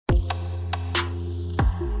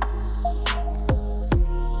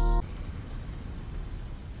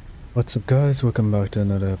What's up guys, welcome back to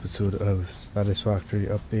another episode of Satisfactory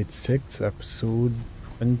Update 6, episode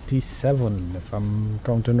 27, if I'm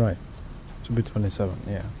counting right. It should be 27,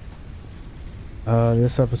 yeah.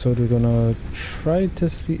 This episode we're gonna try to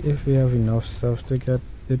see if we have enough stuff to get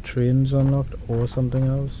the trains unlocked or something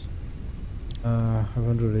else. I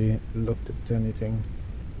haven't really looked at anything.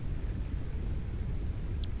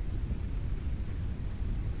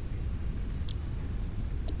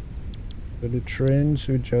 For the trains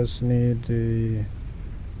we just need the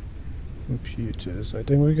computers. I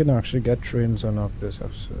think we can actually get trains unlocked this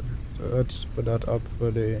episode. So let's put that up for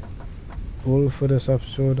the goal for this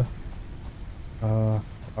episode. Oh,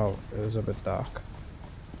 it is a bit dark.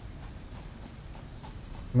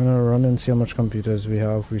 I'm gonna run and see how much computers we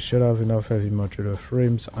have. We should have enough heavy modular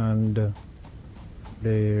frames and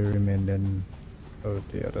the remaining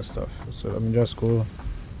of the other stuff. So let me just go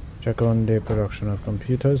check on the production of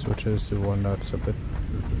computers, which is the one that's a bit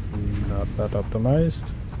not that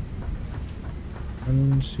optimized,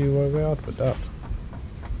 and see where we're at with that.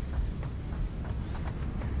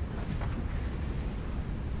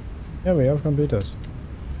 Yeah, we have computers.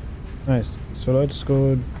 Nice. So let's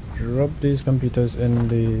go drop these computers in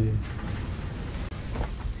the...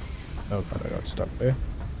 Oh god, I got stuck there.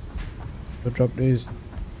 So drop these.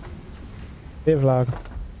 Hey flag.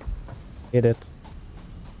 Hit it.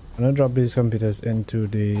 I'm gonna drop these computers into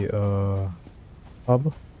the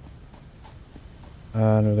hub.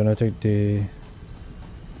 And we're gonna take the...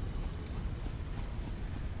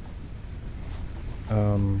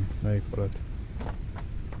 how do you call it?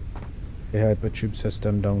 The hypertube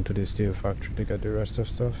system down to the steel factory to get the rest of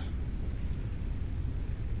stuff.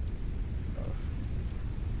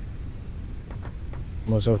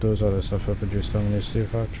 Most of those other stuff are produced down in the steel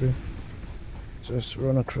factory. Just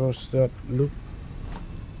run across that loop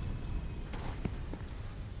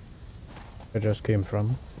I just came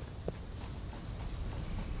from.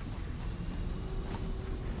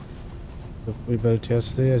 The we built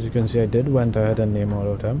yesterday, as you can see, I did went ahead and name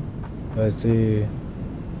all of them. There's the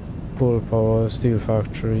coal power, steel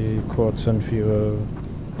factory, quartz and fuel,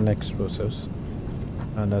 and explosives.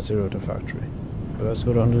 And that's the rotor factory. So let's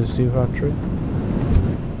go down to the steel factory.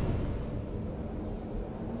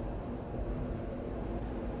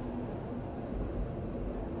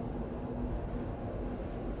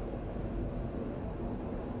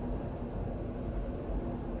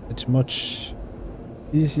 It's much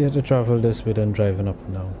easier to travel this way than driving up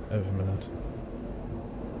and down every minute.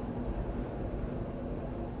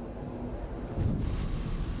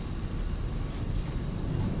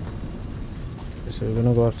 So we're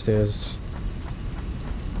gonna go upstairs.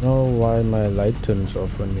 I don't know why my light turns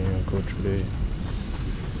off when we go through the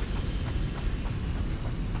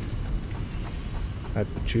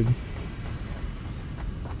hypertube.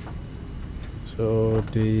 So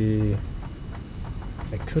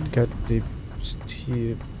I could get the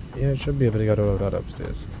steel. Yeah, I should be able to get all of that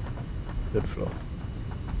upstairs. Good floor.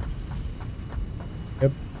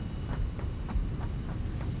 Yep.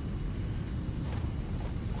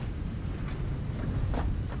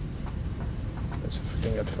 Let's see if we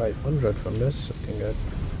can get 500 from this. I can get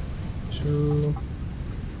 2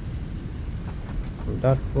 from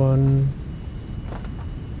that one.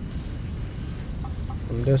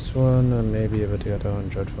 From this one, and maybe able to get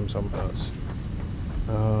 100 from somewhere else.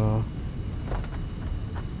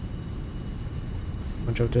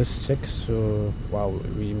 Bunch of this 6, so wow,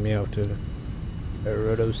 we may have to get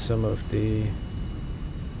rid of some of the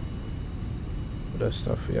other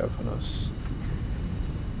stuff we have on us.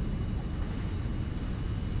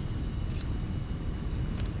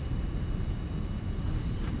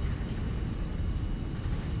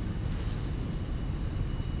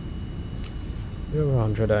 We have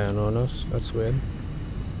 100 iron on us, that's weird.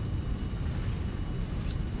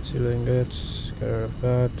 Steel ingots, get rid of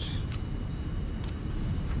that.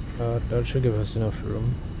 That should give us enough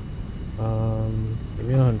room. Give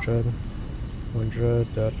me 100.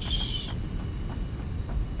 100, that's...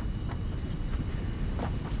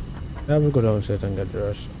 Yeah, we'll go downstairs and get the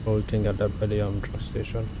rest. Or we can get that by the truck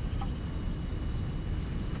station.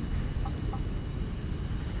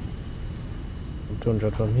 And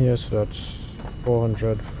 200 from here, so that's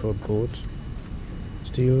 400 for both.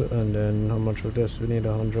 Steel, and then how much of this? We need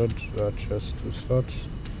 100, so that's just 2 slots.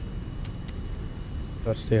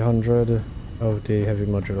 That's the 100 of the heavy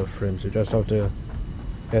modular frames. You just have to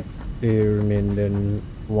get the remaining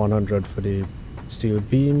 100 for the steel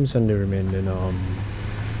beams and the remaining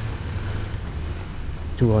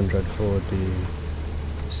 200 for the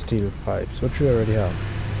steel pipes, which we already have.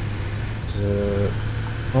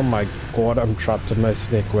 Oh my god, I'm trapped in my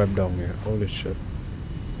snake web down here. Holy shit.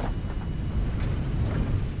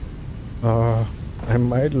 I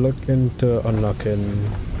might look into unlocking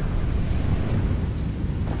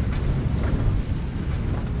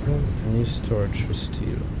any storage for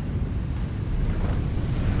steel.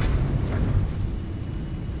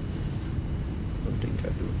 Don't think I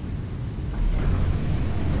do.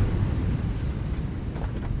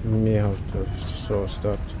 May have to source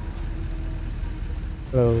that.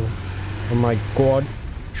 Hello. Oh my god,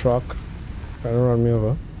 truck trying to run me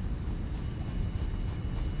over.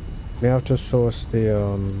 We have to source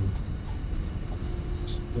the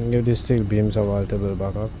give the steel beams a while to build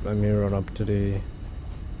back up. Let me run up to the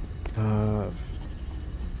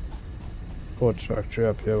quartz factory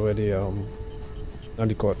up here where the not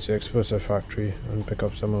the quartz, the explosive factory, and pick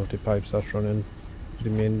up some of the pipes that's running to the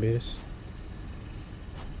main base.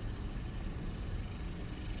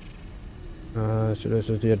 So this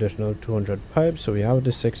is the additional 200 pipes, so we have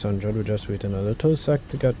the 600. We're just waiting a little sec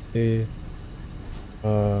to get the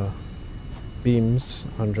beams,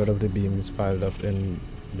 100 of the beams piled up in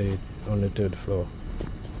the on the 3rd floor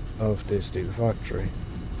of the steel factory.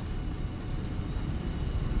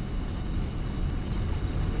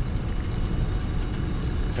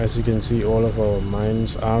 As you can see, all of our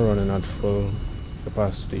mines are running at full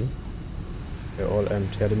capacity. They're all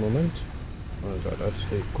empty at the moment. Oh, that's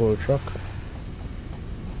a coal truck.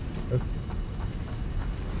 Yep.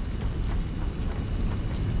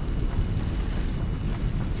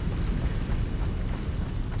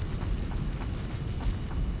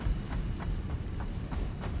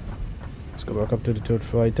 Let's go back up to the 3rd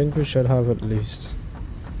floor. I think we should have at least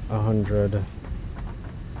 100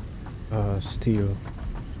 steel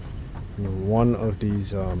in one of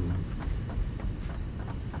these.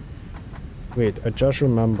 Wait, I just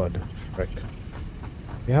remembered. Frick.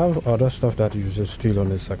 We have other stuff that uses steel on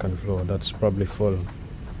the 2nd floor. That's probably full.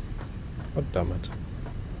 God damn it.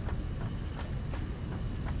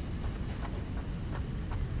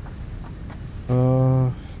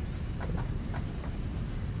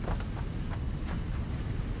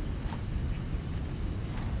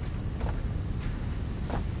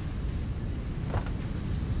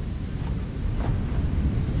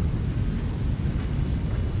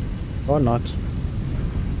 Or not.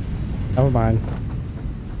 Never mind.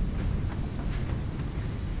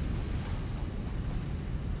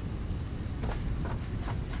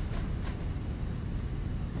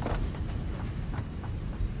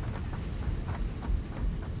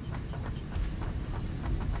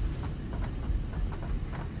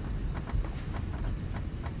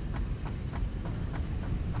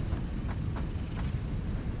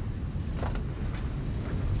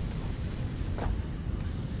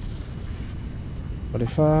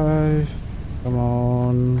 $45, come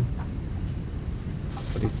on.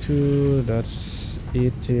 42, that's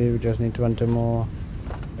 80, we just need 20 more.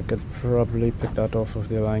 I could probably pick that off of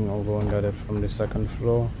the line or go and get it from the 2nd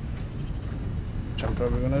floor, which I'm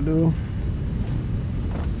probably gonna do.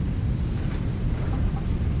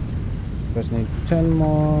 Just need 10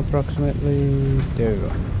 more approximately. There we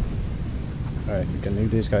go. Alright, we can leave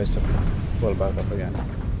these guys to fall back up again.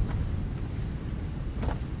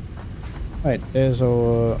 Right, there's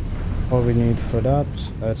all we need for that.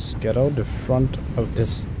 Let's get out the front of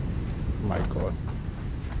this, oh my god,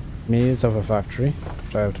 maze of a factory,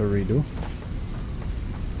 which I have to redo.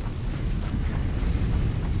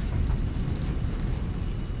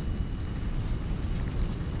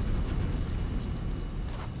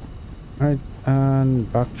 Right,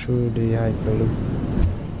 and back through the hyperloop.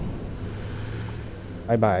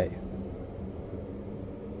 Bye bye.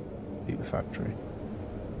 The factory.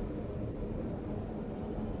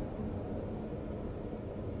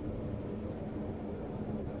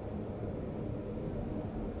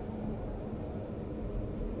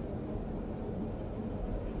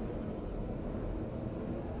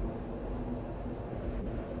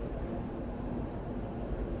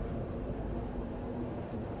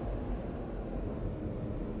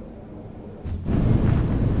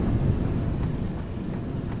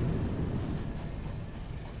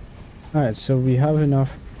 Alright, so we have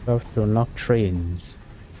enough stuff to unlock trains.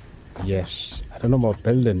 Yes. I don't know about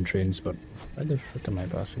building trains, but why the frick am I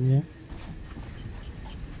passing here?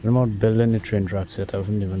 I don't know about building the train tracks yet. I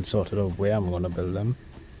haven't even sorted out where I'm gonna build them.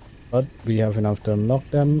 But we have enough to unlock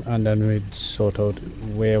them, and then we'd sort out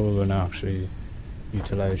where we're gonna actually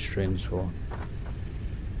utilize trains for.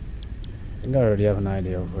 I think I already have an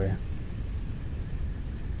idea of where.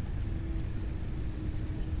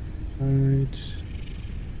 Alright.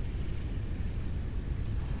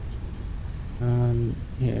 And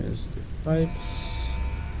here's the pipes.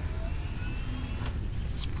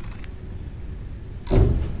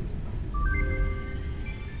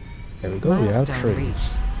 There we go, we have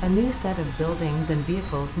trains. A new set of buildings and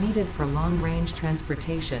vehicles needed for long-range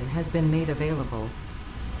transportation has been made available.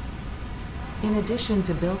 In addition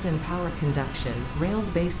to built-in power conduction,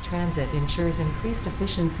 rails-based transit ensures increased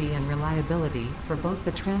efficiency and reliability for both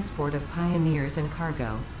the transport of pioneers and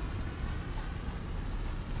cargo.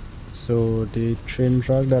 So the train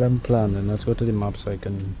track that I'm planning, let's go to the map so I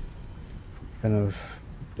can kind of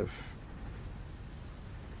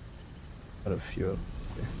out of fuel.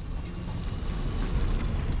 Okay.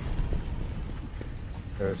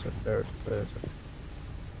 There's it.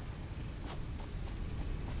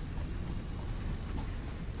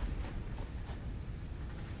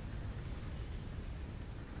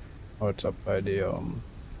 Oh, it's up by the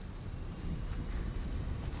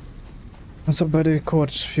it's up by the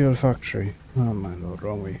quartz fuel factory. Oh my lord,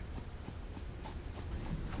 wrong way.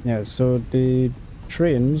 Yeah, so the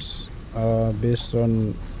trains are based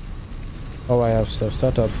on how I have stuff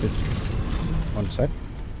set up. One sec.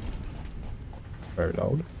 Very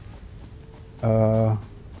loud.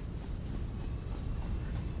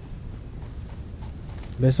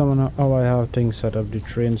 Based on how I have things set up, the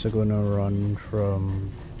trains are gonna run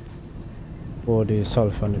from for the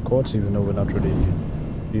sulfur and the quartz, even though we're not really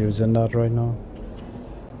using that right now.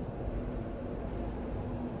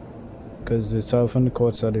 Because the sulfur and the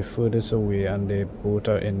quartz are the furthest away and they both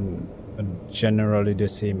are in generally the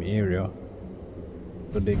same area.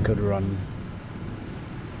 So they could run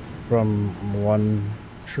from one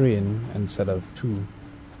train instead of two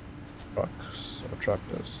trucks or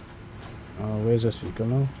tractors. Where's this vehicle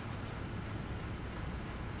now?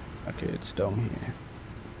 Okay, it's down here.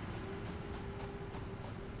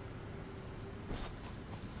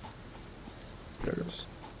 There it is.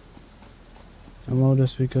 Somehow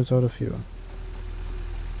this vehicle's out of fuel.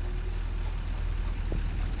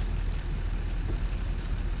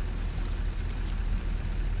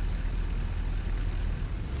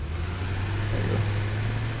 There you go.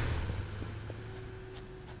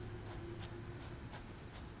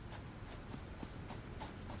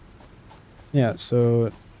 Yeah,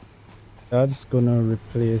 so that's gonna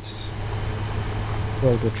replace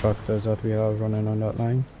all the tractors that we have running on that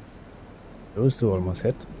line. Those two almost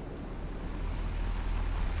hit.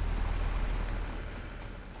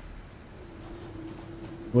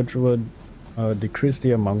 Which would decrease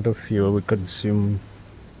the amount of fuel we consume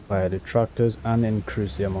by the tractors and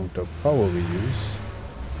increase the amount of power we use,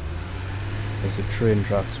 as the train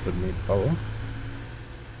tracks would need power.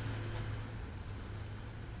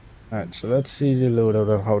 Alright, so let's see the loadout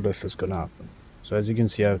of how this is gonna happen. So as you can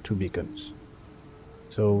see, I have two beacons.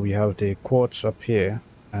 So we have the quartz up here,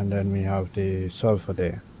 and then we have the sulfur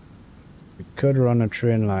there. We could run a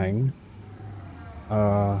train line.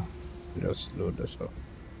 Just load this up.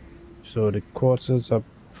 So the quartz is up,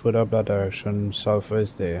 further up that direction, sulfur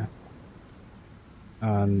is there.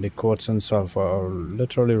 And the quartz and sulfur are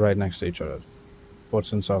literally right next to each other.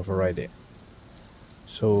 Quartz and sulfur right there.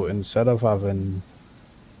 So instead of having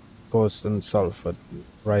quartz and sulfur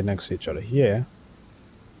right next to each other here,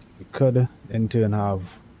 we could in turn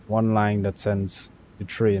have one line that sends the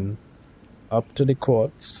train up to the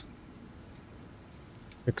quartz,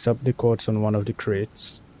 picks up the quartz on one of the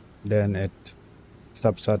crates, then it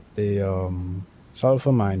stops at the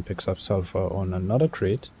sulfur mine, picks up sulfur on another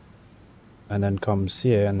crate, and then comes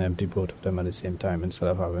here and empty both of them at the same time instead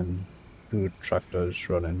of having two tractors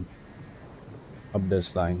running up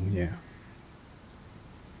this line here.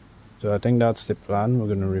 So I think that's the plan. We're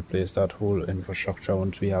going to replace that whole infrastructure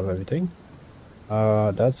once we have everything.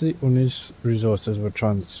 That's the only resources we're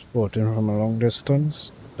transporting from a long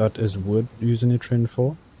distance that is worth using a train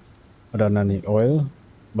for, other than the oil.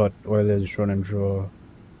 But oil is running through a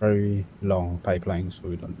very long pipeline, so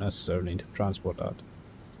we don't necessarily need to transport that.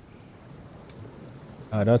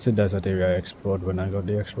 That's the desert area I explored when I got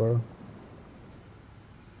the Explorer.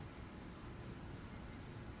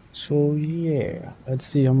 So yeah, let's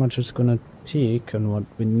see how much it's gonna take and what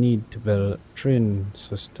we need to build a train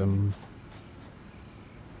system.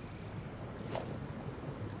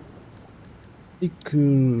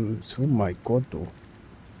 Oh my god though.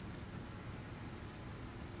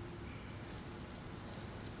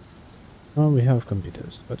 Oh, we have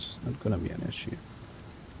computers. That's not gonna be an issue.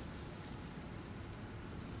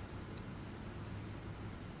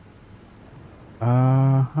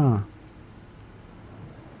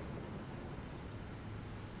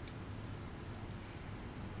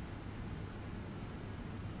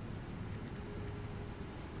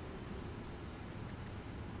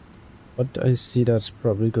 What I see that's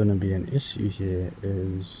probably gonna be an issue here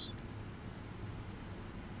is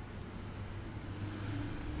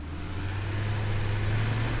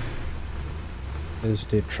is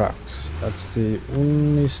the tracks. That's the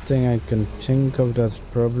only thing I can think of that's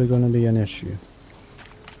probably going to be an issue.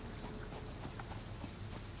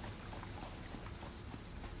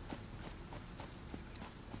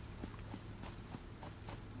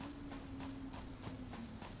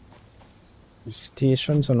 The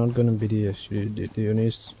stations are not going to be the issue. The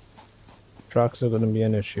only tracks are going to be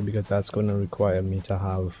an issue because that's going to require me to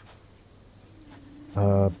have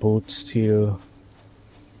both steel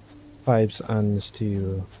pipes and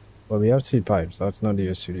steel. Well, we have steel pipes. That's not the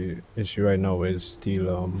issue. The issue right now is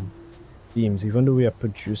steel beams. Even though we are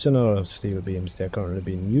producing a lot of steel beams, they're currently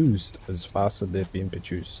being used as fast as they're being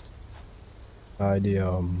produced by the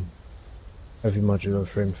heavy modular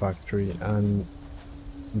frame factory and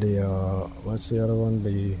the what's the other one?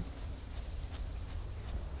 The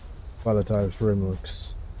volatile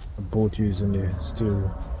frameworks are both using the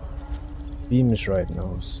steel beams right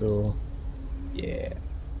now. So yeah.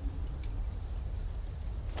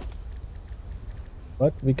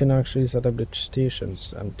 But we can actually set up the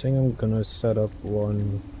stations. I think I'm gonna set up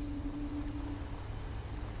one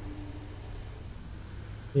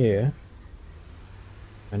here.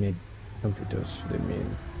 I need computers for the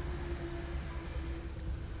main.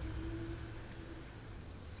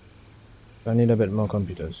 I need a bit more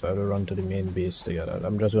computers, so I will run to the main base together.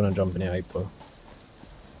 I'm just gonna jump in the hyper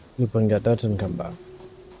loop and get that and come back.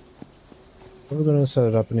 We're gonna set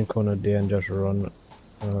it up in the corner there and just run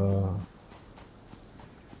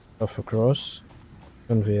stuff across,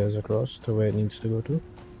 conveyors across to where it needs to go to.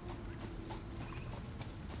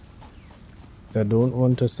 I don't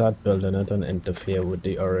want to start building it and interfere with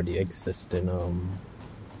the already existing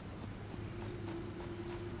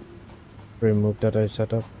framework that I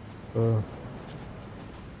set up for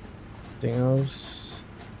anything else.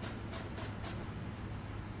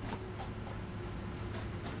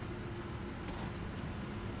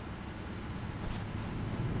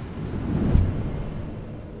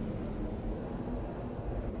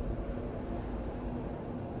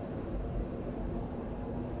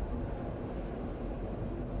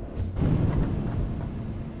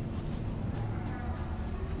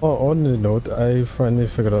 Oh, on the note, I finally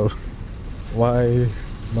figured out why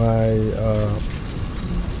my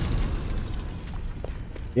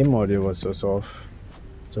game audio was so soft.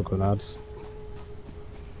 So good ads.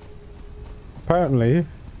 Apparently,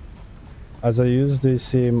 as I use the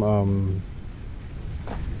same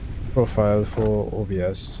profile for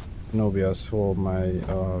OBS for my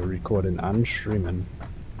recording and streaming,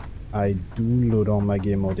 I do load on my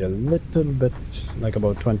game audio a little bit, like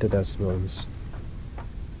about 20 decibels.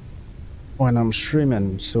 When I'm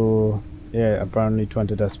streaming, so yeah, apparently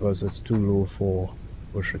 20 decibels is too low for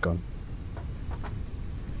push recon.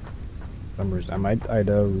 For some reason, I might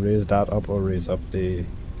either raise that up or raise up the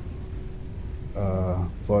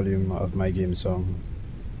volume of my game song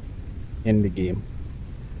in the game.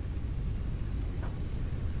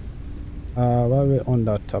 While we're on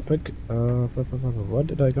that topic, what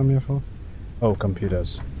did I come here for? Oh,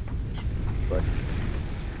 computers. Right.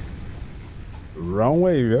 Wrong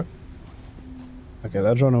way, yeah. Okay,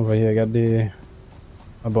 let's run over here, get the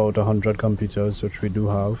about 100 computers, which we do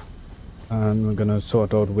have, and we're gonna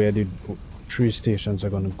sort out where the 3 stations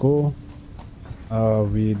are gonna go.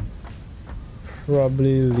 We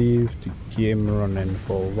probably leave the game running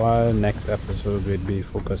for a while. Next episode we'll be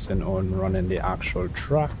focusing on running the actual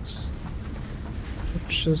tracks,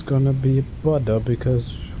 which is gonna be a bother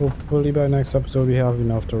because hopefully by next episode we have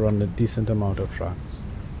enough to run a decent amount of tracks.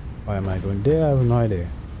 Why am I going there? I have no idea.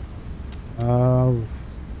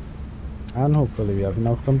 And hopefully we have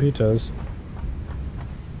enough computers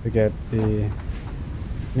to get the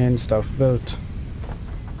main stuff built.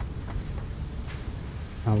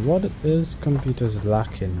 And what is computers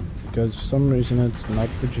lacking? Because for some reason it's not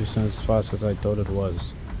producing as fast as I thought it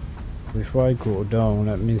was. Before I go down,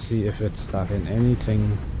 let me see if it's lacking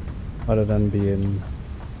anything other than being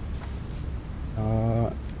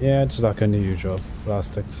yeah, it's lacking the usual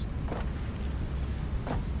plastics.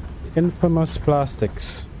 Infamous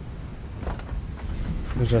plastics.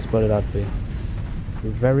 Let's just put it that way.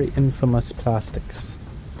 Very infamous plastics.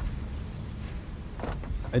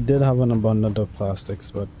 I did have an abundance of plastics,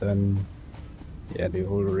 but then yeah, the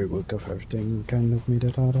whole rework of everything kind of made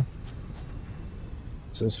it harder.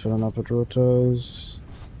 This is filling up with rotors.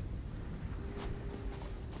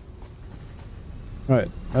 Right,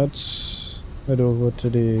 let's head over to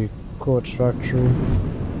the quartz factory.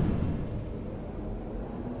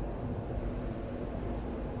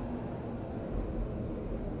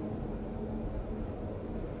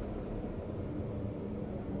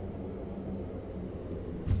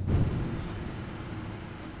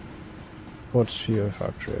 Quartz sphere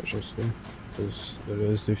factory, I should say.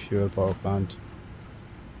 There is the fuel power plant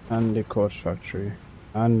and the quartz factory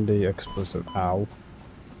and the explosive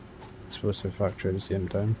explosive factory at the same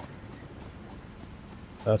time.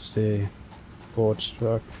 That's the quartz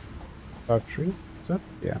factory. Is that?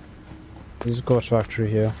 Yeah. This is a quartz factory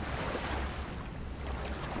here.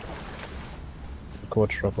 The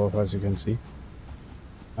quartz drop off, as you can see.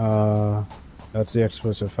 That's the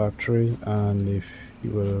explosive factory, and the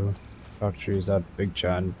fuel factory is that big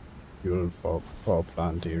giant fuel for power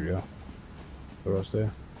plant area for us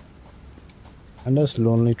there. And this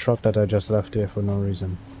lonely truck that I just left here for no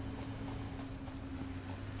reason.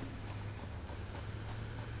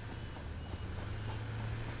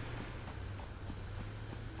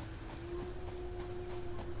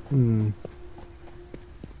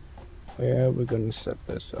 Where are we gonna set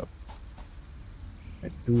this up? I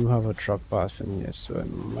do have a truck passing here, so I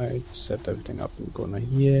might set everything up in the corner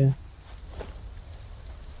here.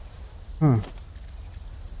 So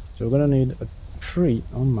we're gonna need a tree.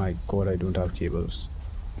 Oh my god, I don't have cables.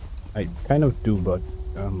 I kind of do, but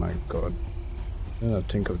oh my god. I didn't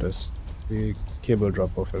think of this. The cable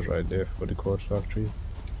drop off is right there for the quartz factory.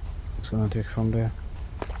 It's gonna take from there.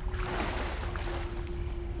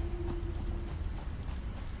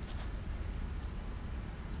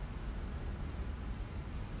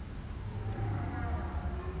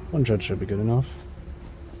 One jet should be good enough.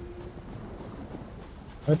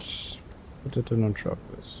 Let's put it in a truck.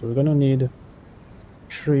 So we're gonna need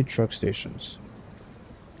 3 truck stations.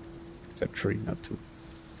 Except 3, not 2.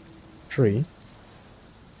 3.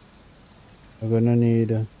 We're gonna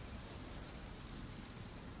need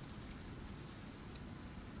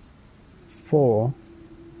 4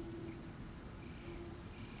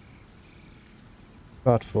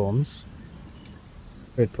 platforms.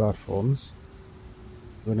 Freight platforms.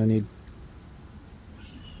 We're gonna need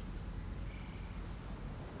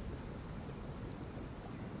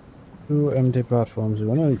 2 empty platforms.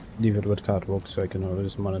 We're gonna leave it with catwalk so I can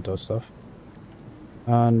always monitor stuff.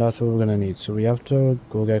 And that's what we're gonna need. So we have to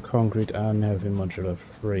go get concrete and heavy modular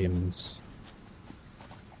frames.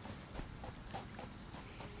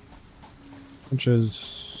 Which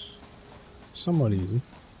is somewhat easy.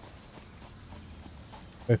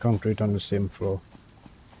 Get concrete on the same floor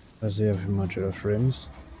as the heavy modular frames.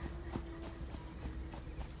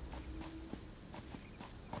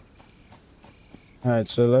 Alright,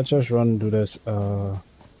 so let's just do this.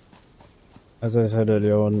 As I said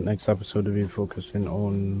earlier on, next episode we'll be focusing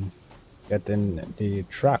on getting the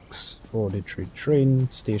tracks for the 3 train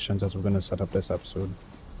stations as we're going to set up this episode.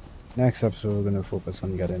 Next episode we're going to focus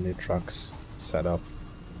on getting the tracks set up.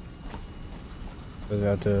 So we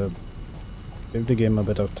have to give the game a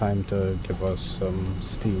bit of time to give us some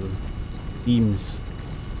steel beams.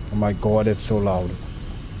 Oh my god, it's so loud.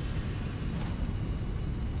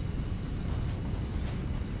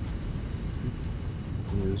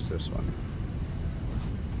 Use this one.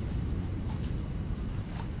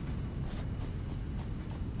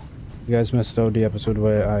 You guys missed out the episode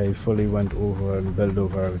where I fully went over and built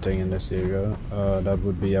over everything in this area. That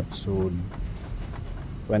would be episode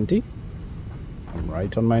 20. I'm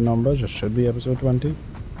right on my numbers, it should be episode 20.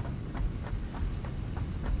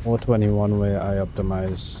 Or 21 where I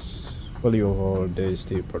optimize fully overall the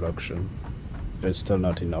steel production. There's still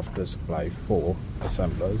not enough to supply 4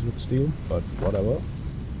 assemblers with steel, but whatever.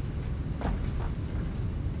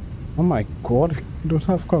 Oh my god, I don't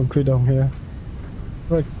have concrete down here.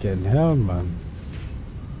 Freaking hell, man.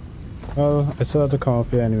 Well, I still have to come up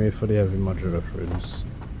here anyway for the heavy modular frames.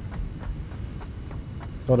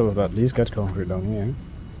 Thought I would at least get concrete down here.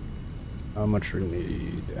 How much we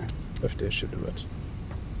need? 50 should do it.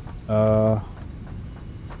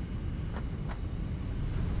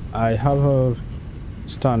 I have a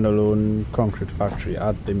standalone concrete factory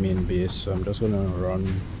at the main base, so I'm just gonna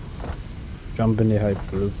jump in the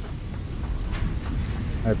hyperloop,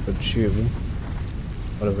 hypertube,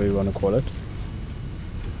 whatever you want to call it,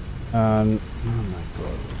 and oh my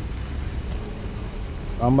god,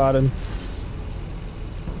 bombarding,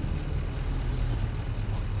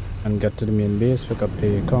 and get to the main base, pick up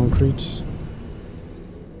the concrete.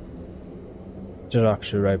 Just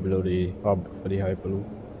actually right below the hub for the hyperloop.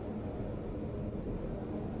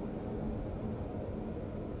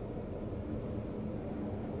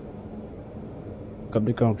 Pick up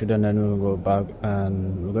the concrete and then we'll go back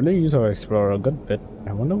and we're gonna use our explorer a good bit.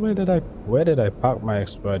 I wonder where did I park my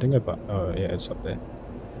explorer? I think I parked, oh yeah, it's up there.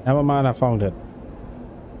 Never mind, I found it.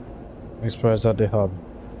 Express at the hub.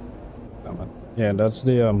 Damn it. Yeah, that's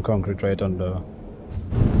the concrete right under.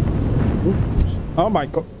 Oops. Oh my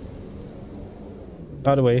god.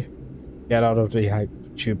 Out of the way. Get out of the hype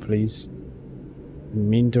tube, please.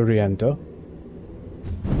 Mean to re-enter.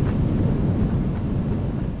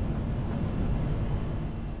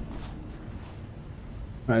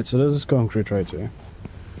 Alright, so this is concrete right here.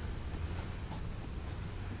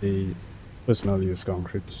 The personal use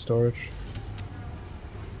concrete storage.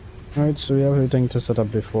 Alright, so we have everything to set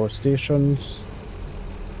up the 4 stations.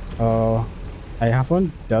 I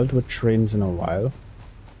haven't dealt with trains in a while,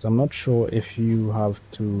 so I'm not sure if you have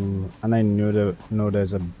to, and I know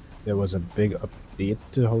that there was a big update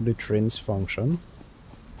to how the trains function.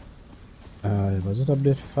 Was it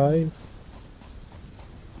update 5?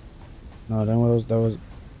 No, that was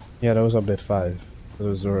update 5. It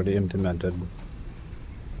was already implemented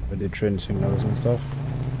with the train signals and stuff.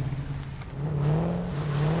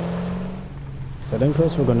 So I think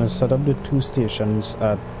first we're gonna set up the 2 stations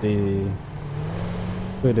at the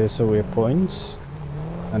furthest away points,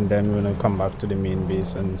 and then we're gonna come back to the main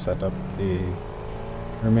base and set up the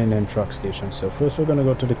remaining truck stations. So first we're gonna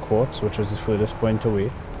go to the quartz, which is the furthest point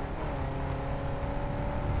away.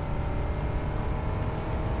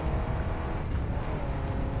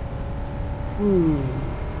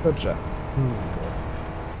 Good job.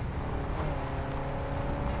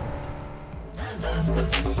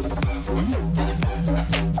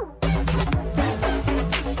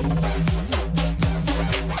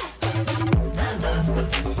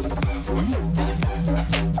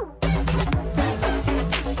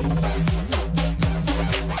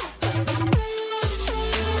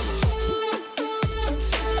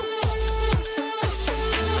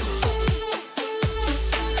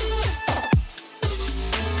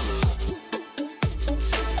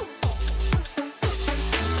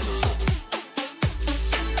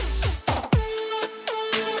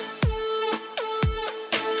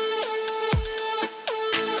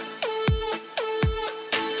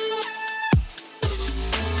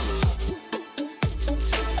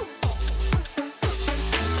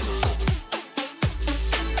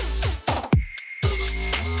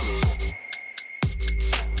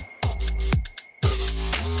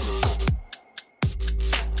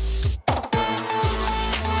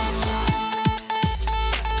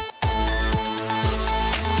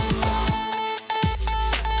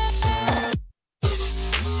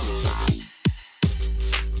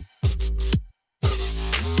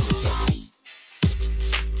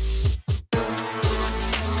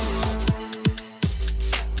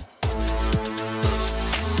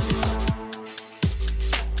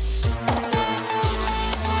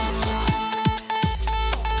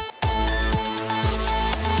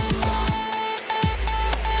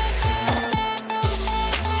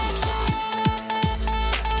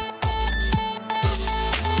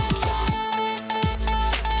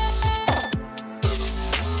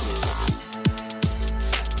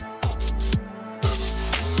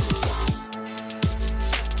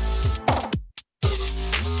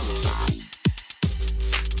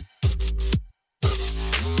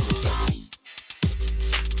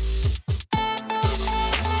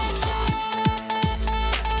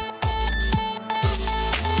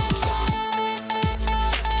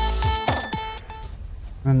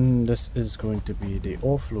 And this is going to be the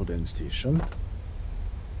offloading station.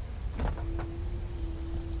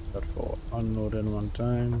 But for unloading one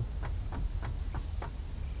time.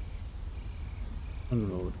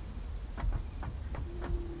 Unload.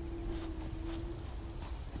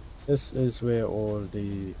 This is where all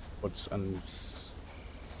the woods and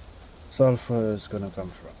sulfur is gonna come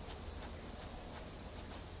from.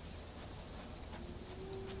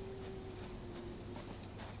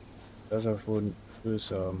 There's our food.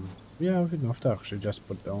 We have enough to actually just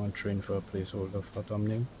put down a train for a placeholder for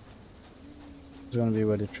thumbnail. It's gonna be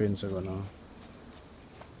where the trains are gonna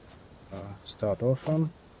start off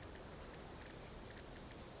from.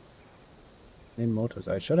 Need motors.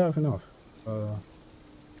 I should have enough.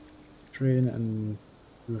 Train and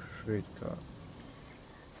 2 freight car.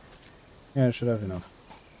 Yeah, I should have enough.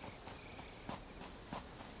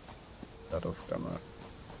 That off camera.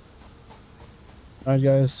 Alright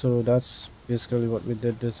guys, so that's basically what we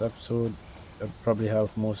did this episode. I'll probably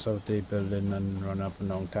have most of the building and run up and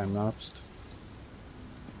down time lapsed.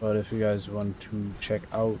 But if you guys want to check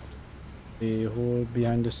out the whole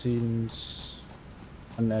behind the scenes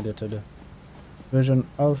unedited version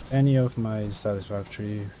of any of my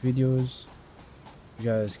Satisfactory videos, you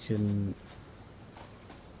guys can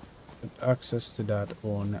get access to that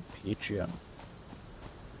on Patreon.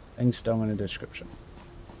 Links down in the description.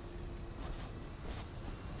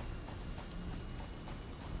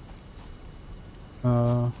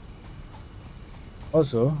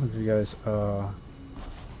 Also, if you guys a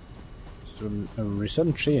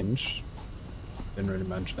recent change, didn't really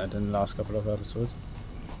mention that in the last couple of episodes,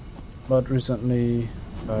 but recently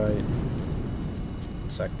I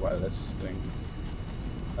sec while this thing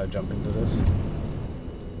I jump into this.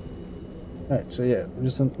 Alright, so yeah,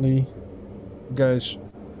 recently guys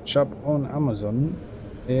shop on Amazon.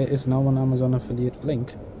 There is now an Amazon affiliate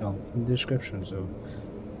link down in the description, so you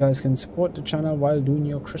guys can support the channel while doing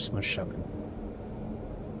your Christmas shopping.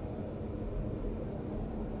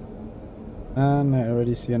 And I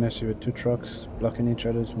already see an issue with 2 trucks blocking each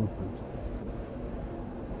other's movement.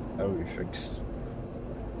 That will be fixed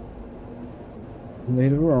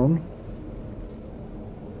later on.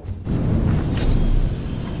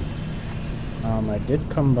 I did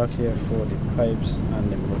come back here for the pipes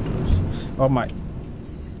and the motors. Oh my,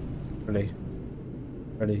 really,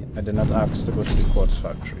 I did not ask to go to the quartz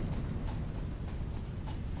factory.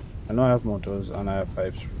 I know I have motors and I have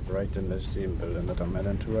pipes right in the same building that I'm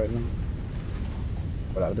heading to right now.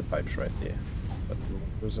 But I have the pipes right there, but the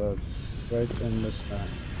motors are right in this line.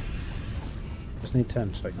 Just need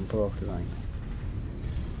 10 so I can pull off the line.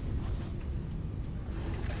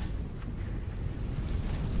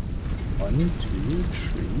 One, 2,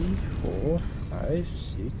 3, 4, 5,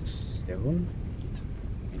 6, 7, 8,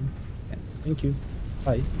 9, 10. Thank you.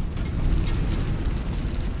 Bye.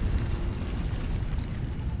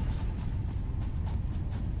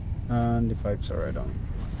 And the pipes are right on.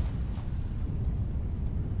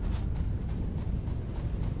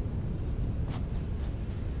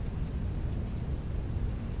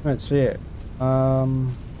 Right, so yeah. Oh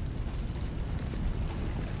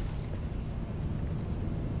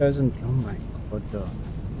my god, you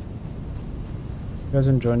guys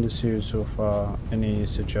enjoying the series so far? Any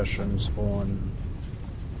suggestions on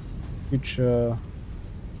future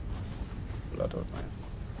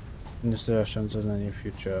any suggestions on any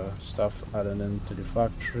future stuff added into the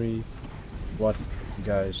factory? What you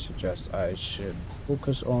guys suggest I should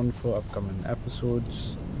focus on for upcoming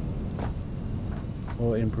episodes,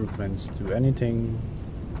 or improvements to anything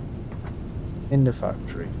in the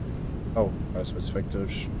factory? Oh, I suspect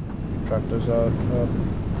those tractors are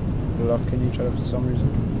blocking each other for some reason.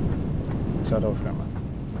 Is that off camera?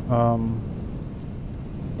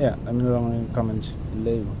 Yeah, let me know in the comments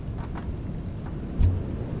below.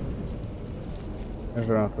 Let's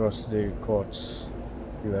run across the quartz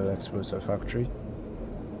fuel explosive factory.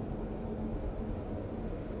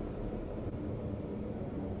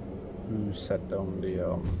 To set down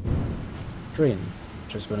the train,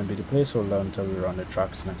 which is going to be the placeholder until we run the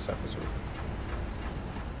tracks next episode.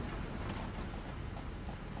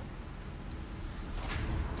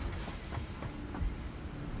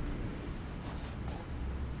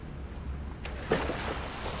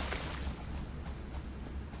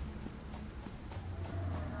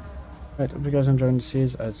 Right, hope you guys enjoyed the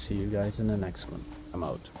series. I'll see you guys in the next one. I'm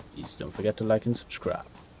out. Please don't forget to like and subscribe.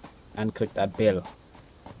 And click that bell